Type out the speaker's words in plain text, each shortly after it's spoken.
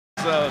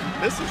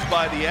Misses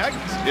by the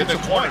Aggies. In the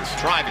corners,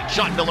 driving.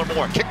 Sean Miller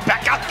Moore. Kick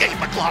back out. Gabe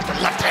McLaughlin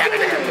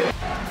left-handed in.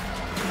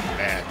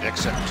 And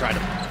Dixon trying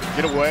to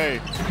get away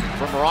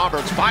from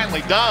Roberts.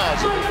 Finally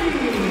does.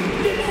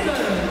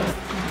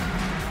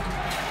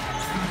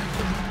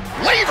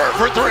 Lever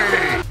for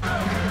three.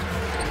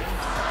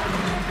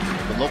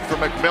 The look for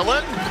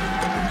McMillan.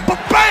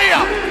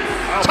 Bam!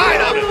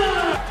 Tied up.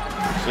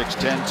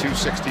 6'10",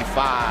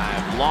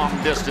 265. Long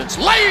distance.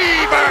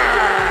 Lever!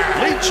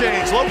 Lead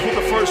change. Lopes with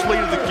the first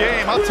lead of the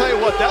game. I'll tell you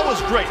what, that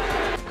was great.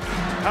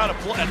 How to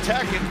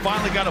attack and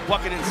finally got a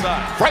bucket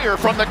inside. Freyer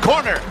from the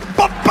corner.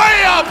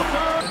 Bam!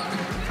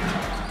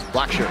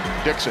 Blackshirt,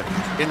 Dixon,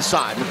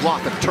 inside.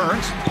 McLaughlin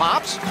turns,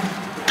 pops.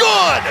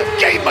 Good!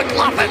 Gabe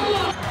McLaughlin.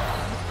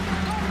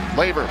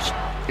 Lavers,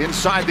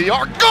 inside the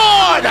arc.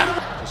 Good!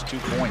 Just 2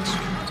 points.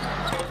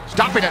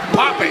 Stopping it,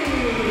 popping.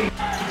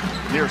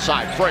 Near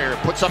side, Freyer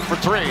puts up for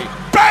three.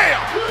 Bam!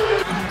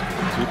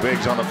 Two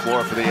bigs on the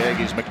floor for the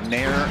Aggies,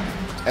 McNair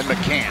and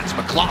McCants.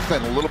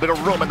 McLaughlin, a little bit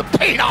of room in the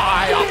paint.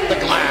 Eye off the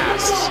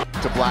glass.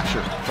 To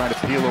Blackshirt, trying to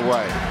peel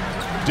away.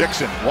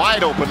 Dixon,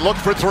 wide open, look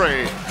for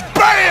three.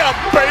 Bam,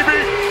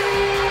 baby!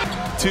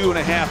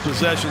 2.5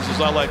 possessions, as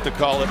I like to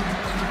call it.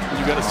 And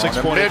you got a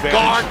 6-point advantage.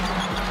 Guard.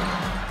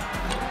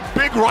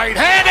 Big right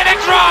hand, and it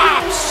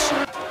drops!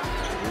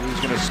 Who's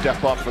going to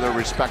step up for their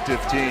respective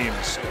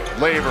teams?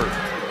 Laver,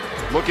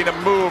 looking to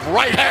move,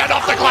 right hand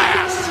off the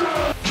glass.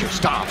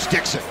 Stops,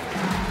 Dixon.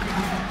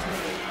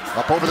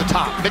 Up over the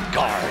top,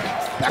 Midgard.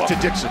 Back to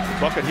Dixon.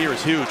 Bucket here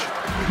is huge.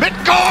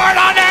 Midgard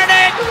on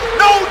it!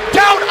 No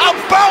doubt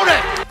about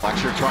it!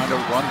 Blackshirt trying to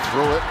run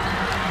through it.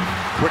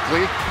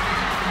 Quickly.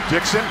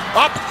 Dixon,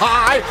 up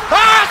high.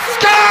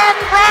 Oscar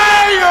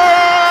Freyer!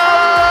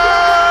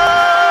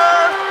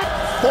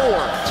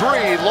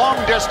 4-3, long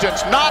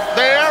distance. Not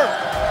there.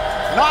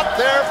 Not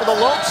there for the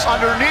Lopes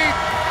underneath.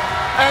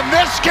 And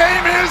this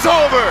game is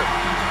over.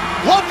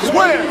 Lopes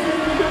win.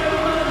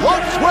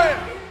 Lopes win.